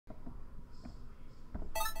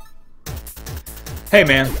Hey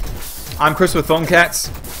man, I'm Chris with Phone Cats.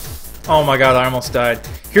 Oh my god, I almost died.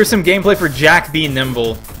 Here's some gameplay for Jack Be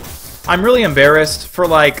Nimble. I'm really embarrassed. For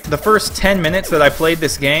like the first 10 minutes that I played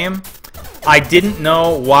this game, I didn't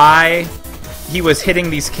know why he was hitting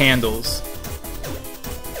these candles.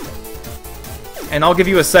 And I'll give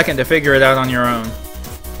you a second to figure it out on your own.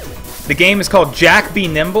 The game is called Jack Be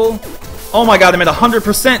Nimble. Oh my god, I'm at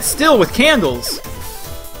 100% still with candles.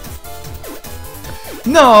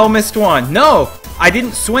 No, missed one. No, I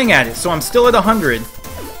didn't swing at it, so I'm still at 100.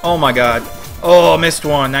 Oh my god. Oh, missed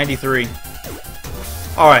one, 93.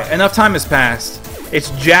 Alright, enough time has passed.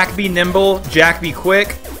 It's Jack Be Nimble, Jack Be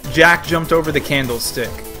Quick, Jack jumped over the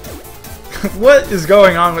candlestick. What is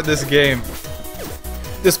going on with this game?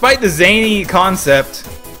 Despite the zany concept...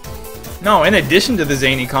 No, in addition to the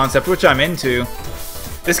zany concept, which I'm into,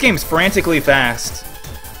 this game's frantically fast.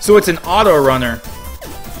 So it's an auto runner.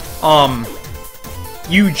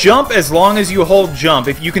 You jump as long as you hold jump.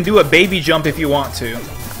 If you can do a baby jump if you want to.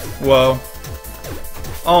 Whoa.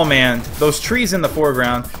 Oh man, those trees in the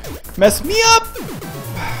foreground messed me up!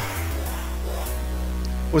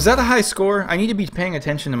 Was that a high score? I need to be paying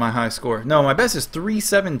attention to my high score. No, my best is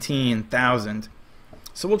 317,000.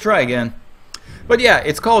 So we'll try again. But yeah,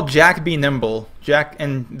 it's called Jack Be Nimble. Jack,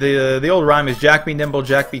 and the old rhyme is Jack Be Nimble,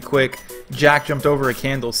 Jack Be Quick, Jack jumped over a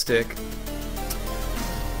candlestick.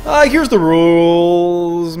 Here's the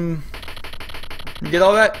rules. You get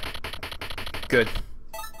all that? Good.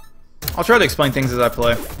 I'll try to explain things as I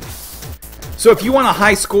play. So if you want a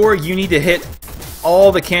high score, you need to hit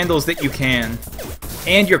all the candles that you can.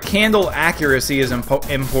 And your candle accuracy is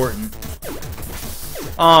important.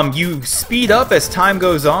 You speed up as time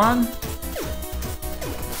goes on.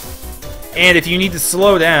 And if you need to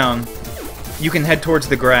slow down, you can head towards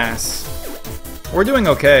the grass. We're doing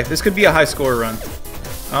okay. This could be a high score run.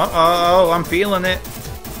 Uh-oh, I'm feeling it.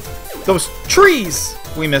 Those trees!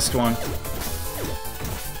 We missed one.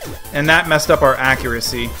 And that messed up our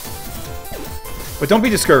accuracy. But don't be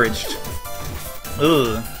discouraged.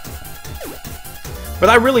 Ugh. But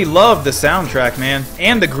I really love the soundtrack, man.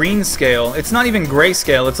 And the green scale. It's not even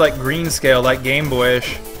grayscale, it's like green scale, like Game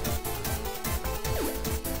Boy-ish.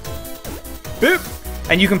 Boop!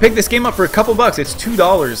 And you can pick this game up for a couple bucks. It's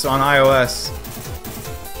 $2 on iOS.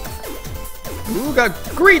 Ooh, got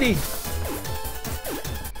greedy!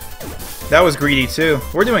 That was greedy too.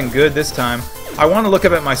 We're doing good this time. I want to look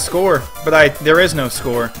up at my score, but there is no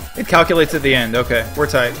score. It calculates at the end. Okay, we're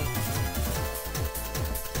tight.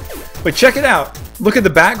 But check it out. Look at the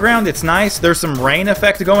background. It's nice. There's some rain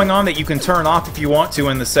effect going on that you can turn off if you want to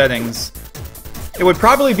in the settings. It would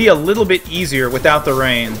probably be a little bit easier without the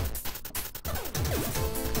rain.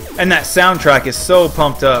 And that soundtrack is so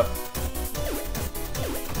pumped up.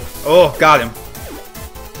 Oh, got him.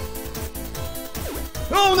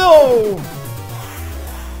 Oh no!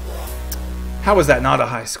 How was that not a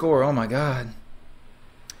high score? Oh my god.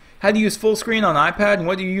 How do you use full screen on iPad, and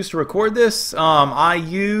what do you use to record this? I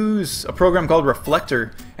use a program called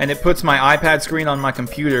Reflector, and it puts my iPad screen on my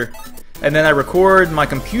computer. And then I record my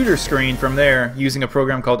computer screen from there using a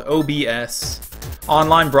program called OBS,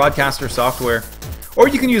 Online Broadcaster Software. Or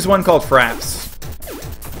you can use one called Fraps.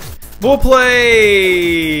 We'll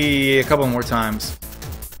play a couple more times.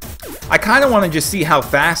 I kind of want to just see how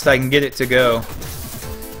fast I can get it to go.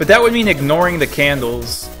 But that would mean ignoring the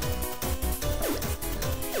candles.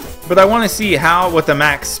 But I want to see what the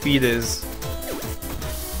max speed is.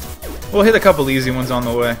 We'll hit a couple easy ones on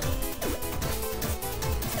the way.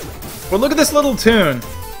 Well, look at this little tune.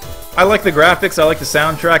 I like the graphics, I like the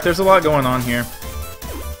soundtrack. There's a lot going on here.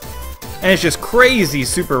 And it's just crazy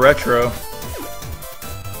super retro.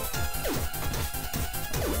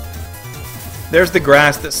 There's the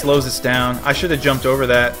grass that slows us down. I should have jumped over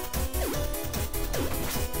that.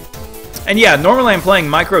 And yeah, normally I'm playing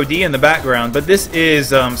Micro D in the background, but this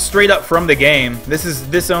is straight up from the game. This is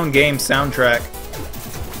this own game soundtrack.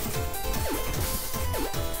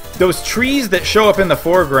 Those trees that show up in the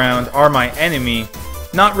foreground are my enemy.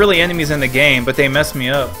 Not really enemies in the game, but they mess me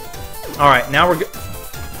up. Alright, now we're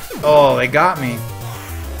oh, they got me.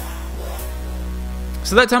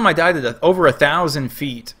 So that time I died at over 1,000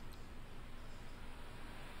 feet.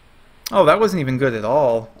 Oh, that wasn't even good at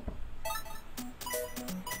all.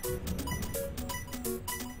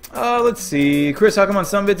 Let's see. Chris, how come on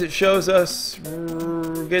some vids it shows us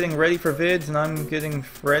getting ready for vids and I'm getting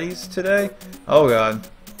Freddy's today? Oh god.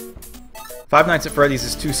 Five Nights at Freddy's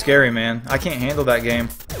is too scary, man. I can't handle that game.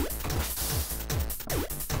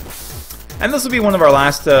 And this will be one of our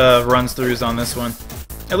last runs-throughs on this one.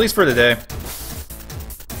 At least for today.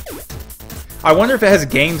 I wonder if it has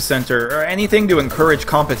Game Center or anything to encourage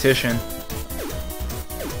competition.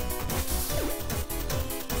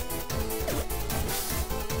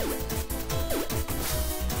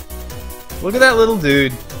 Look at that little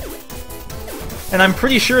dude. And I'm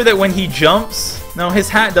pretty sure that when he jumps, no, his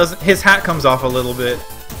hat doesn't. His hat comes off a little bit.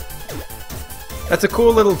 That's a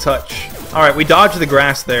cool little touch. All right, we dodged the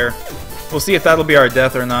grass there. We'll see if that'll be our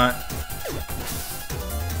death or not.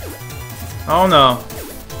 Oh no,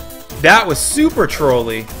 that was super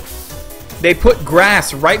trolly. They put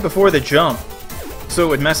grass right before the jump, so it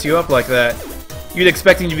would mess you up like that. You'd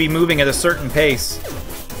expect him to be moving at a certain pace.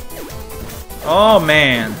 Oh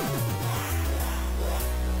man.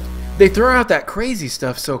 They throw out that crazy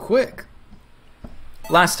stuff so quick.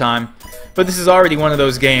 Last time. But this is already one of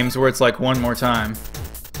those games where it's like one more time.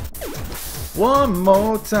 One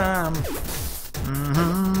more time.